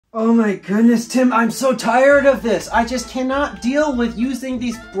Oh my goodness, Tim, I'm so tired of this. I just cannot deal with using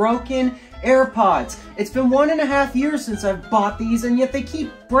these broken AirPods. It's been 1.5 years since I've bought these, and yet they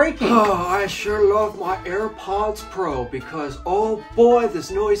keep breaking. Oh, I sure love my AirPods Pro because, oh boy, this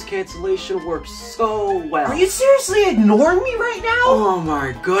noise cancellation works so well. Are you seriously ignoring me right now? Oh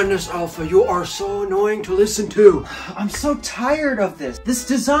my goodness, Alpha, you are so annoying to listen to. I'm so tired of this. This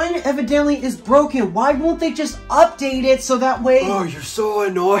design evidently is broken. Why won't they just update it so that way... Oh, you're so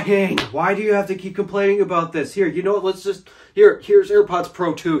annoying. Why do you have to keep complaining about this? Here, you know what, let's just... Here's AirPods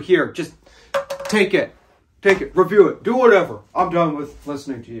Pro 2. Here, just... Take it, review it, do whatever. I'm done with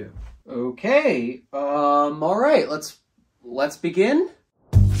listening to you. Okay, all right, let's begin.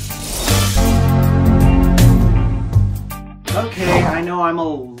 Okay, I know I'm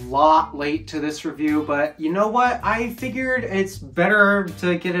a lot late to this review, but you know what? I figured it's better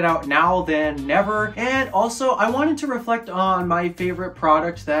to get it out now than never. And also, I wanted to reflect on my favorite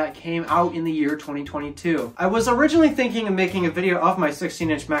product that came out in the year 2022. I was originally thinking of making a video of my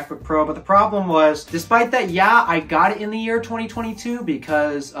 16-inch MacBook Pro, but the problem was, despite that, yeah, I got it in the year 2022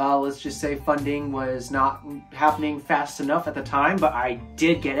 because, let's just say funding was not happening fast enough at the time, but I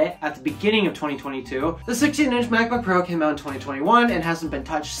did get it at the beginning of 2022. The 16-inch MacBook Pro came out in 2021 and hasn't been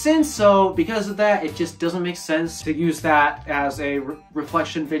touched since, so because of that, it just doesn't make sense to use that as a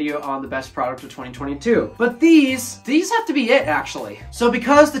reflection video on the best product of 2022. But these have to be it, actually. So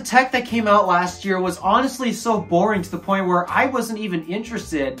because the tech that came out last year was honestly so boring to the point where I wasn't even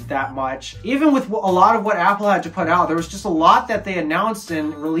interested that much, even with a lot of what Apple had to put out, there was just a lot that they announced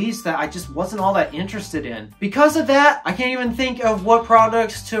and released that I just wasn't all that interested in. Because of that, I can't even think of what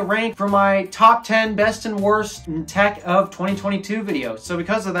products to rank for my top 10 best and worst in tech of 2022 video. So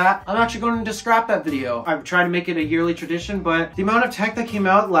because of that, I'm actually going to scrap that video. I've tried to make it a yearly tradition, but the amount of tech that came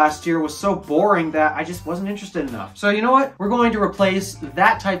out last year was so boring that I just wasn't interested enough. So you know what? We're going to replace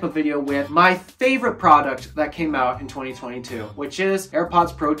that type of video with my favorite product that came out in 2022, which is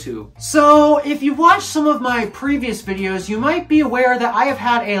AirPods Pro 2. So if you watched some of my previous videos, you might be aware that I have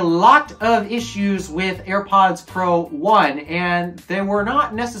had a lot of issues with AirPods Pro 1, and they were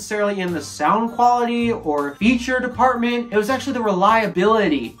not necessarily in the sound quality or feature department. It was actually the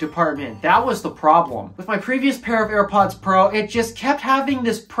reliability department. That was the problem. With my previous pair of AirPods Pro, it just kept having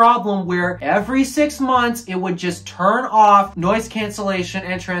this problem where every 6 months it would just turn off noise cancellation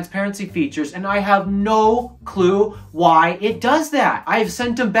and transparency features, and I have no clue why it does that. I've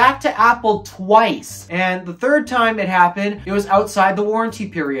sent them back to Apple twice, and the third time it happened, it was outside the warranty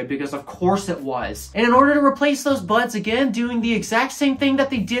period, because of course it was. And in order to replace those buds again, doing the exact same thing that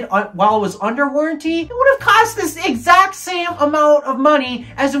they did while it was under warranty, it would have cost this exact same amount of money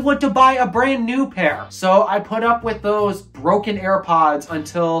as it would to buy a brand new pair. So I put up with those broken AirPods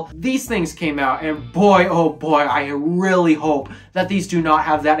until these things came out, and boy, oh boy, I really hope that these do not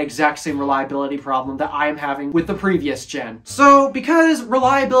have that exact same reliability problem that I am having with the previous gen. So because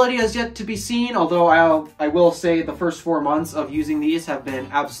reliability has yet to be seen, although I will say the first 4 months of using these have been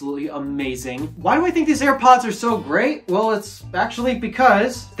absolutely amazing. Why do I think these AirPods are so great? Well, it's actually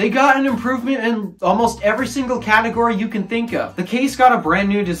because they got an improvement in almost every single category you can think of. The case got a brand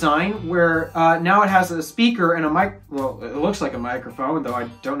new design where now it has a speaker and a mic. Well, it looks like a microphone, though I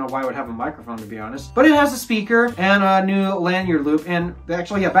don't know why it would have a microphone, to be honest. But it has a speaker and a new lanyard loop. And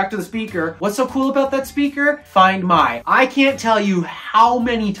actually, yeah, back to the speaker. What's so cool about that speaker? Find My. I can't tell you how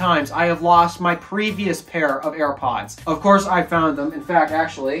many times I have lost my previous pair of AirPods. Of course, I found them. In fact,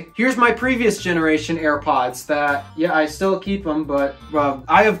 actually, here's my previous generation AirPods that, yeah, I still keep them, but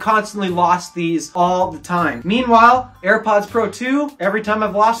I have constantly lost these all the time. Meanwhile, AirPods Pro 2, every time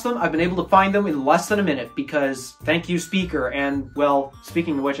I've lost them, I've been able to find them in less than a minute because thank you, speaker. And, well,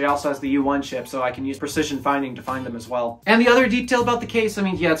 speaking of which, it also has the U1 chip, so I can use precision finding to find them as well. And the other detail about the case, I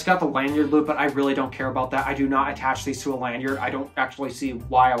mean, yeah, it's got the lanyard loop, but I really don't care about that. I do not attach these to a lanyard. I don't actually see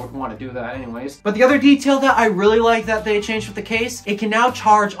why I would want to do that anyways. But the other detail that I really like that they changed with the case, it can now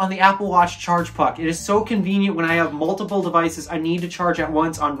charge on the Apple Watch charge puck. It is so convenient when I have multiple devices I need to charge at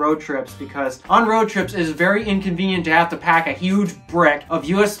once on road trips, because on road trips it is very inconvenient to have to pack a huge brick of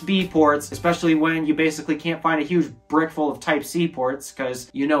USB ports, especially when you basically can't find a huge brick full of Type-C ports, because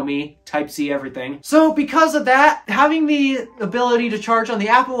you know me, Type-C everything. So because of that, having the ability to charge on the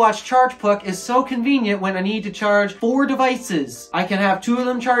Apple Watch charge puck is so convenient when I need to charge 4 devices. I can have 2 of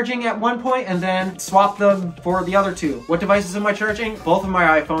them charging at one point and then swap them for the other 2. What devices am I charging? Both of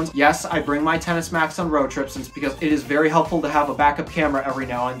my iPhones. Yes, I bring my XS Max on road trips because it is very helpful to have a backup camera every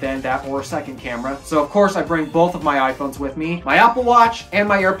now and then, that or a second camera. So of course I bring both of my iPhones with me, my Apple Watch and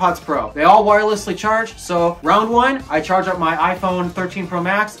my AirPods Pro. They all wirelessly charge, so round 1, I I charge up my iPhone 13 Pro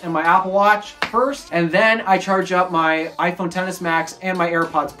Max and my Apple Watch first, and then I charge up my iPhone XS Max and my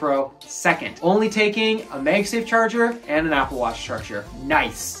AirPods Pro second. Only taking a MagSafe charger and an Apple Watch charger.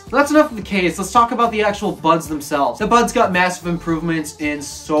 Nice. Well, that's enough of the case. Let's talk about the actual buds themselves. The buds got massive improvements in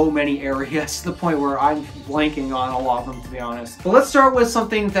so many areas to the point where I'm blanking on a lot of them, to be honest. But let's start with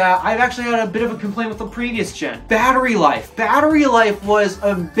something that I've actually had a bit of a complaint with the previous gen. Battery life. Battery life was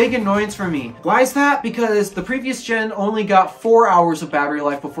a big annoyance for me. Why is that? Because the previous gen only got 4 hours of battery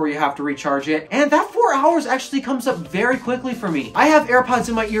life before you have to recharge it, and that 4 hours actually comes up very quickly for me. I have AirPods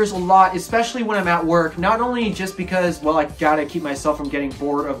in my ears a lot, especially when I'm at work, not only just because, well, I gotta keep myself from getting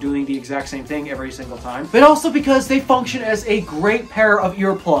bored of doing the exact same thing every single time, but also because they function as a great pair of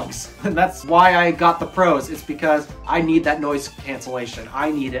earplugs. And that's why I got the Pros. It's because I need that noise cancellation. I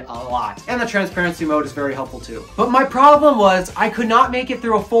need it a lot. And the transparency mode is very helpful too. But my problem was I could not make it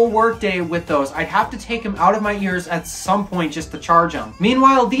through a full work day with those. I'd have to take them out of my ears at some point just to charge them.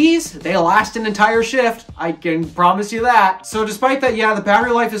 Meanwhile, these, they last an entire shift. I can promise you that. So despite that, yeah, the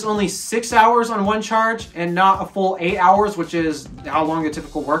battery life is only 6 hours on one charge and not a full 8 hours, which is how long a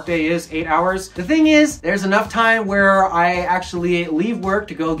typical workday is, 8 hours. The thing is, there's enough time where I actually leave work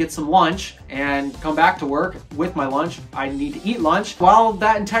to go get some lunch and come back to work with my lunch. I need to eat lunch. While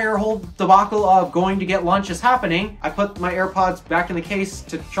that entire whole debacle of going to get lunch is happening, I put my AirPods back in the case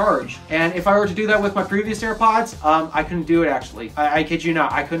to charge. And if I were to do that with my previous AirPods, I couldn't do it actually. I kid you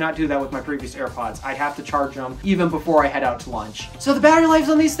not, I could not do that with my previous AirPods. I'd have to charge them even before I head out to lunch. So the battery lives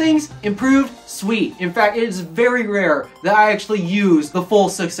on these things improved, sweet. In fact, it is very rare that I actually use the full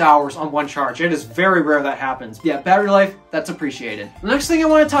 6 hours on one charge. It is very rare that happens. Yeah, battery life, that's appreciated. The next thing I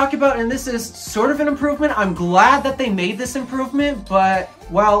want to talk about, and this is sort of an improvement. I'm glad that they made this improvement, but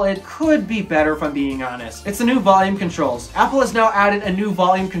well, it could be better if I'm being honest. It's the new volume controls. Apple has now added a new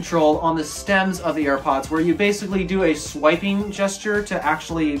volume control on the stems of the AirPods where you basically do a swiping gesture to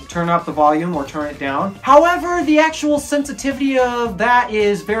actually turn up the volume or turn it down. However, the actual sensitivity of that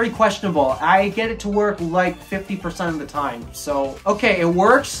is very questionable. I get it to work like 50% of the time. So, okay, it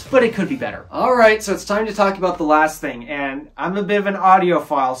works, but it could be better. All right, so it's time to talk about the last thing, and I'm a bit of an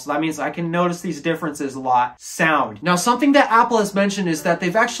audiophile, so that means I can notice these differences a lot. Sound. Now, something that Apple has mentioned is that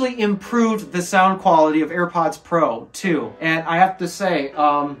they've actually improved the sound quality of AirPods Pro too. And I have to say,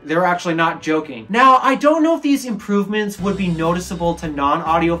 they're actually not joking. Now, I don't know if these improvements would be noticeable to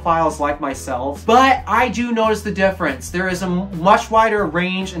non-audiophiles like myself, but I do notice the difference. There is a much wider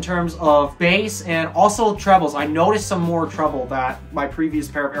range in terms of bass and also trebles. I noticed some more treble that my previous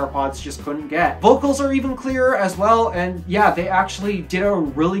pair of AirPods just couldn't get. Vocals are even clearer as well, and yeah, they actually did a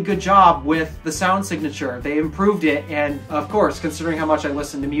really good job with the sound signature. They improved it, and of course, considering how much I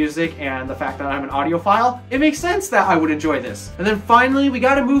listen to music and the fact that I'm an audiophile, it makes sense that I would enjoy this. And then finally, we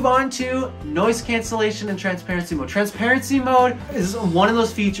gotta move on to noise cancellation and transparency mode. Transparency mode is one of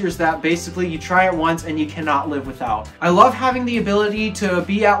those features that basically you try it once and you cannot live without. I love having the ability to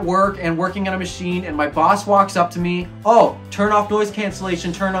be at work and working on a machine and my boss walks up to me, oh, turn off noise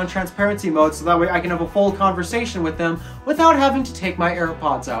cancellation, turn on transparency mode, so that way I can have a full conversation with them without having to take my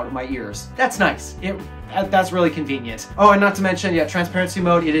AirPods out of my ears. That's nice. That's really convenient. Oh, and not to mention, yeah, transparency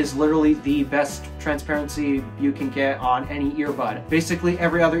mode, it is literally the best transparency you can get on any earbud. Basically,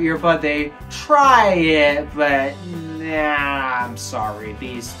 every other earbud, they try it, but nah, I'm sorry.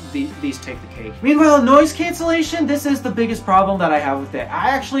 These take the cake. Meanwhile, noise cancellation, this is the biggest problem that I have with it.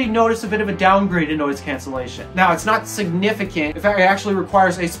 I actually noticed a bit of a downgrade in noise cancellation. Now, it's not significant. In fact, it actually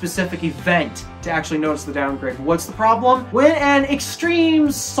requires a specific event to actually notice the downgrade. What's the problem? When an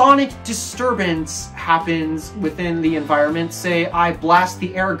extreme sonic disturbance happens within the environment, say I blast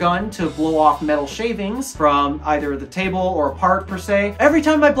the air gun to blow off metal shavings from either the table or a part per se, every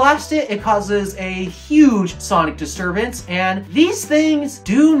time I blast it, it causes a huge sonic disturbance, and these things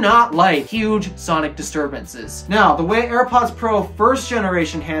do not like huge sonic disturbances. Now, the way AirPods Pro first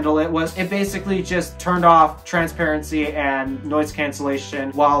generation handled it was it basically just turned off transparency and noise cancellation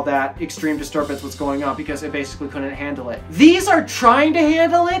while that extreme disturbance was going on because it basically couldn't handle it. These are trying to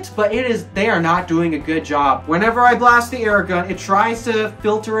handle it, but they are not doing a good job. Whenever I blast the air gun, it tries to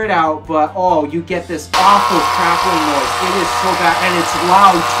filter it out, but oh, you get this awful crackling noise. It is so bad, and it's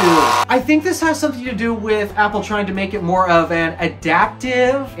loud too. I think this has something to do with Apple trying to make it more of an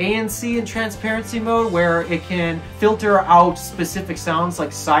adaptive ANC and transparency mode where it can filter out specific sounds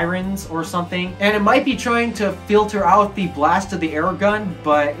like sirens or something. And it might be trying to filter out the blast of the air gun,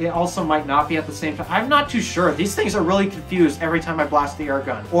 but it also might not be at the same time. I'm not too sure. These things are really confused every time I blast the air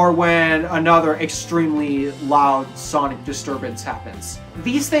gun or when another extremely loud sonic disturbance happens.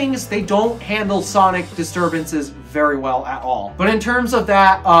 these things, they don't handle sonic disturbances very well at all. But in terms of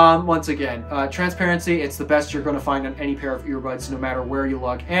that, once again, transparency, it's the best you're going to find on any pair of earbuds, no matter where you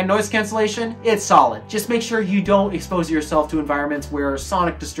look. And noise cancellation, it's solid. Just make sure you don't expose yourself to environments where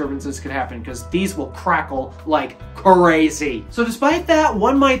sonic disturbances could happen, because these will crackle like crazy. So despite that,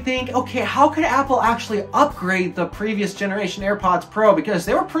 one might think, okay, how could Apple actually upgrade the previous generation AirPods Pro? Because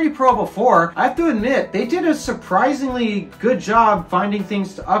they were pretty pro before. I have to admit, they did a surprisingly good job finding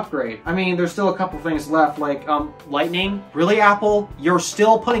things to upgrade. I mean, there's still a couple things left, like Lightning. Really, Apple? You're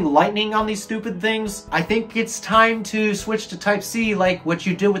still putting Lightning on these stupid things? I think it's time to switch to Type-C, like what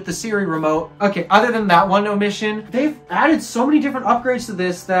you did with the Siri remote. Okay, other than that one omission, they've added so many different upgrades to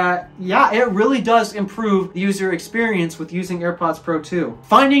this that, yeah, it really does improve the user experience with using AirPods Pro 2.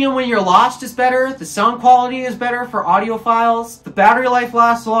 Finding them when you're lost is better, the sound quality is better for audio files, the battery life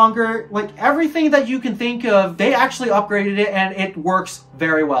lasts longer, like everything that you can think of, they actually upgraded it and it works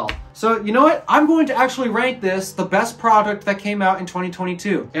very well. So, you know what? I'm going to actually rank this the best product that came out in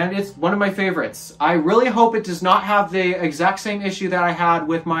 2022. And it's one of my favorites. I really hope it does not have the exact same issue that I had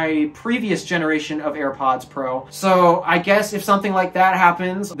with my previous generation of AirPods Pro. So I guess if something like that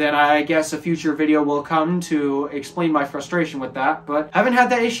happens, then I guess a future video will come to explain my frustration with that. But I haven't had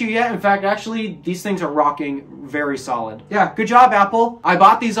that issue yet. In fact, actually, these things are rocking very solid. Yeah, good job, Apple. I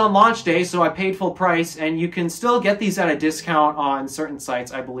bought these on launch day, so I paid full price, and you can still get these at a discount on certain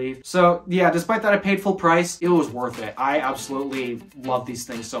sites, I believe. So yeah, despite that I paid full price, it was worth it. I absolutely love these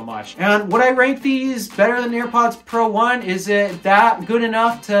things so much. And would I rank these better than AirPods Pro 1? Is it that good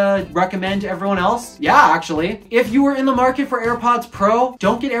enough to recommend to everyone else? Yeah, actually. If you were in the market for AirPods Pro,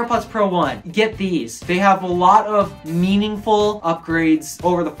 don't get AirPods Pro 1. Get these. They have a lot of meaningful upgrades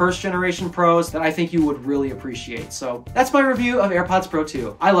over the first generation Pros that I think you would really appreciate. So that's my review of AirPods Pro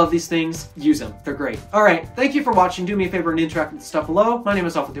 2. I love these things. Use them. They're great. All right. Thank you for watching. Do me a favor and interact with the stuff below. My name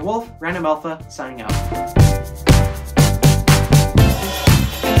is DeWolf. Random Alpha, signing out.